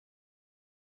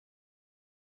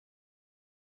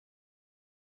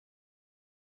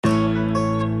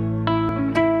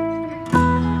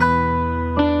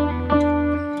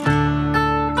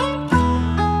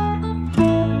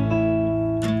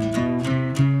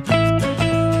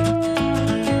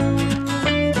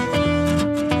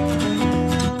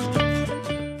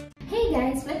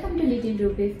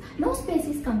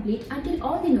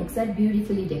looks are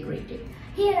beautifully decorated.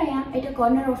 Here I am at a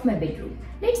corner of my bedroom.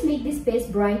 Let's make this space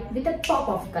bright with a pop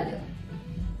of color.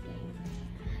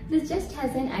 This just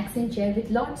has an accent chair with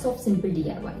lots of simple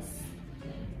DIYs.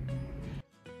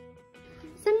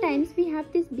 Sometimes we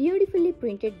have these beautifully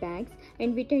printed bags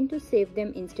and we tend to save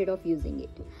them instead of using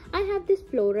it. I have this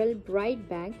floral bright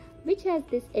bag which has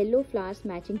this yellow flowers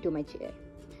matching to my chair.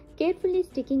 Carefully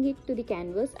sticking it to the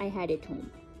canvas I had at home.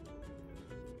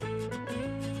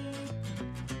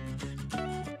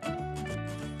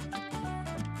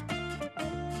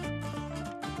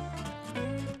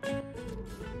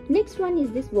 Next one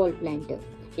is this wall planter.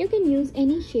 You can use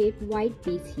any shape white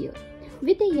piece here.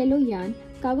 With a yellow yarn,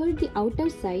 cover the outer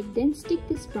side, then stick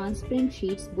these transparent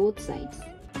sheets both sides.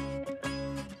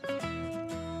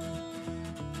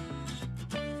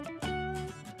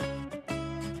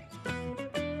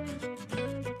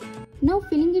 Now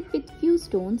filling it with few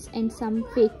stones and some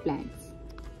fake plants.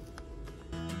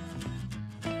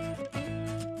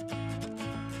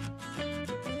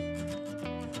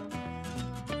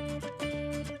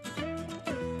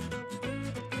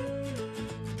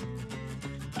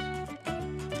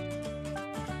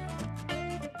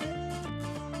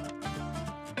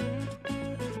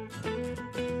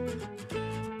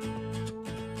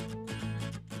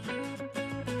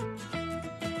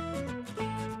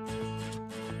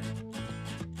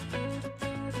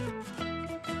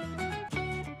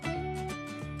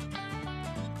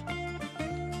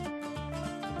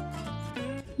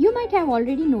 You might have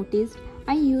already noticed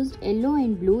I used yellow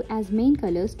and blue as main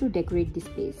colors to decorate the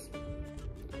space.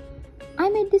 I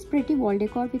made this pretty wall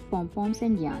decor with pom-poms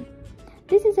and yarn.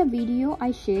 This is a video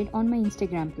I shared on my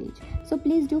Instagram page, so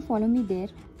please do follow me there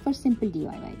for simple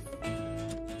DIYs.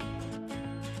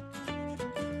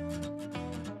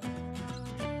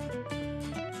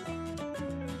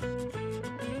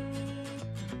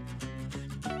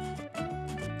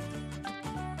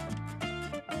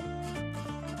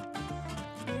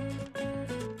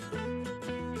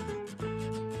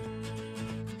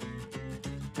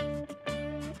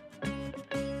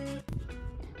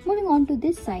 Moving on to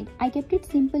this side, I kept it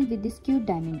simple with this cute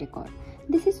diamond decor.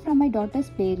 This is from my daughter's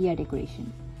play area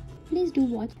decoration. Please do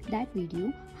watch that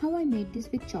video how I made this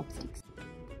with chopsticks.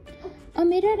 A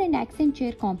mirror and accent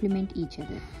chair complement each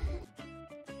other.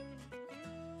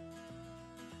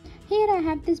 Here I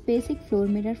have this basic floor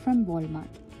mirror from Walmart.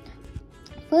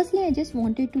 Firstly, I just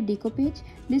wanted to decoupage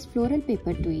this floral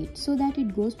paper to it so that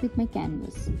it goes with my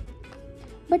canvas.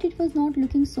 But it was not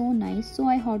looking so nice, so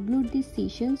I hot glued these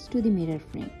seashells to the mirror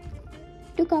frame.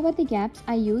 To cover the gaps,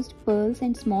 I used pearls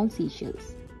and small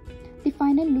seashells. The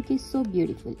final look is so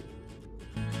beautiful.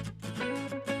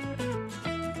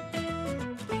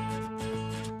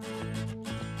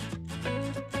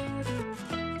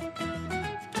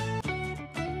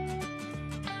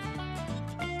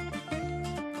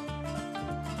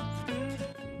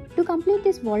 To complete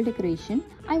this wall decoration,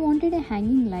 I wanted a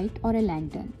hanging light or a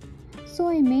lantern. So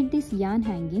I made this yarn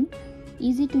hanging,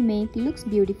 easy to make, looks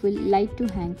beautiful, light to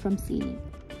hang from ceiling.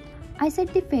 I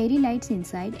set the fairy lights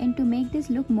inside, and to make this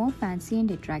look more fancy and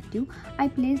attractive, I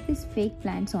placed these fake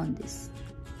plants on this.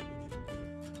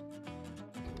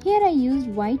 Here I used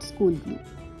white school glue.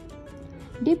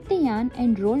 Dipped the yarn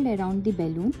and rolled around the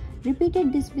balloon,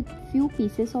 repeated this with few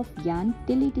pieces of yarn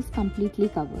till it is completely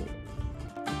covered.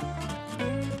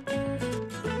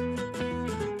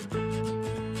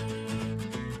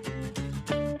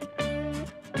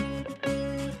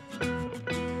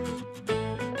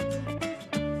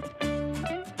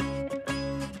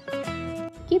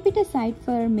 Keep it aside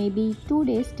for maybe 2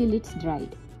 days till it's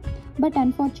dried. But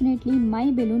unfortunately,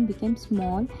 my balloon became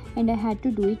small and I had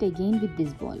to do it again with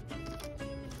this ball.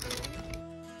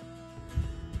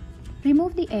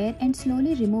 Remove the air and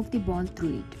slowly remove the ball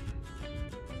through it.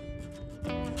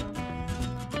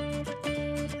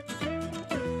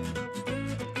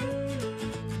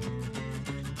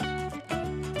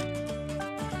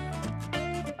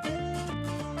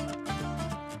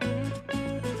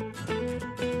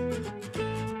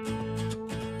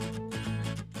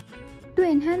 To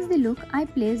enhance the look, I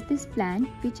placed this plant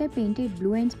which I painted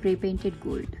blue and spray painted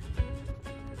gold.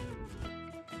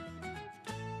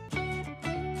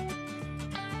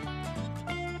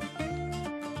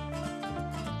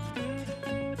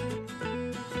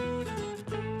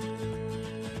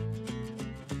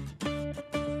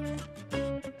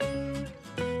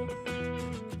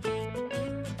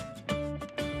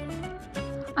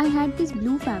 I had this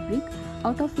blue fabric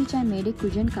out of which I made a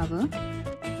cushion cover.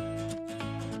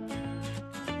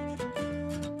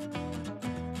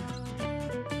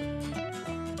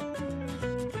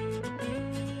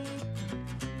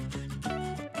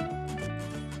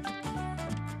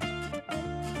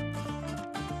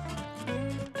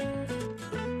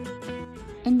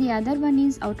 and the other one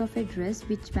is out of a dress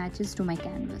which matches to my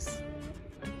canvas.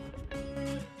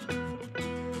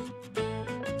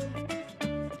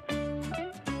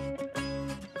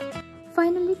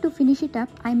 Finally, to finish it up,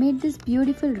 I made this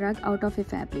beautiful rug out of a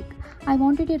fabric. I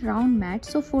wanted a round mat,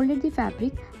 so folded the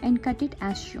fabric and cut it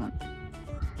as shown.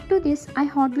 To this, I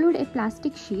hot glued a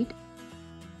plastic sheet.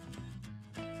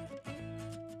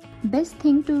 Best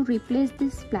thing to replace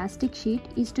this plastic sheet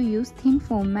is to use thin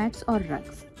foam mats or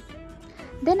rugs.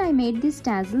 Then I made these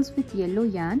tassels with yellow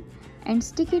yarn and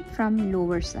stick it from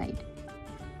lower side.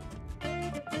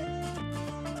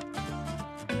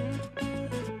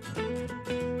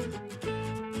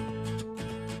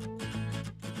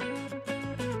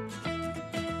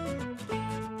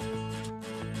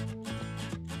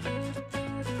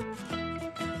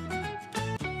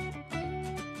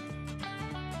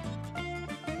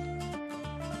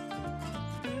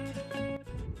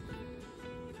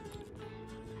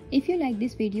 If you like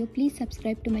this video, please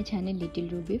subscribe to my channel Little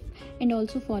Rubif and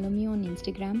also follow me on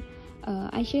Instagram.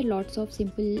 I share lots of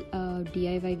simple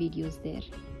DIY videos there.